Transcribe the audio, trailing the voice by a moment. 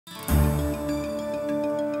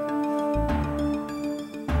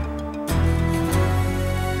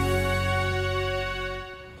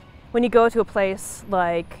when you go to a place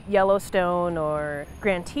like Yellowstone or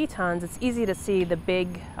Grand Tetons, it's easy to see the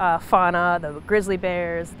big fauna, the grizzly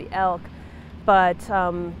bears, the elk, but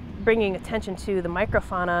bringing attention to the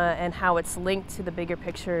microfauna and how it's linked to the bigger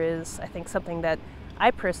picture is, I think, something that I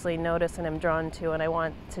personally notice and am drawn to, and I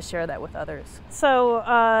want to share that with others.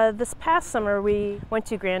 So this past summer we went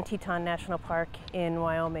to Grand Teton National Park in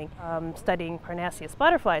Wyoming, studying Parnassius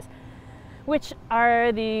butterflies, which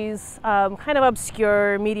are these kind of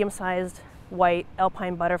obscure, medium-sized white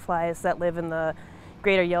alpine butterflies that live in the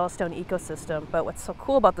greater Yellowstone ecosystem. But what's so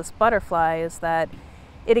cool about this butterfly is that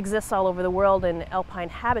it exists all over the world in alpine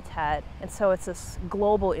habitat, and so it's this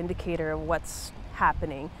global indicator of what's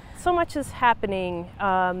happening. So much is happening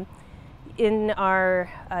in our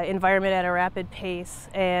environment at a rapid pace,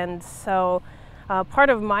 and so part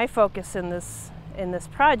of my focus in this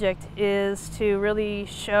project is to really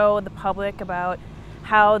show the public about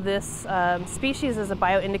how this species is a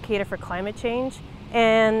bioindicator for climate change,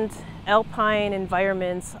 and alpine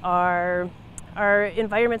environments are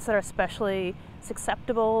environments that are especially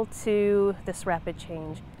susceptible to this rapid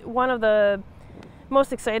change. One of the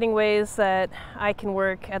most exciting ways that I can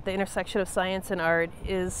work at the intersection of science and art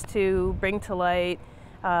is to bring to light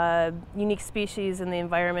unique species in the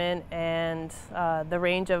environment and the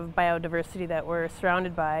range of biodiversity that we're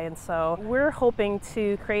surrounded by. And so we're hoping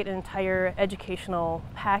to create an entire educational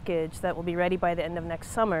package that will be ready by the end of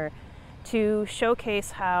next summer to showcase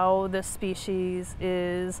how this species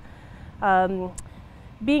is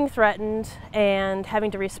being threatened and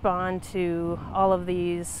having to respond to all of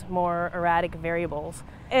these more erratic variables.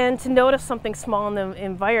 And to notice something small in the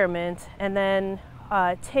environment and then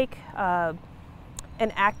take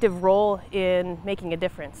an active role in making a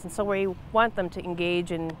difference. And so we want them to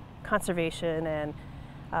engage in conservation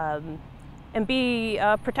and be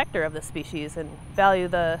a protector of the species and value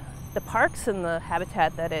the parks and the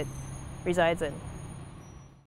habitat that it resides in.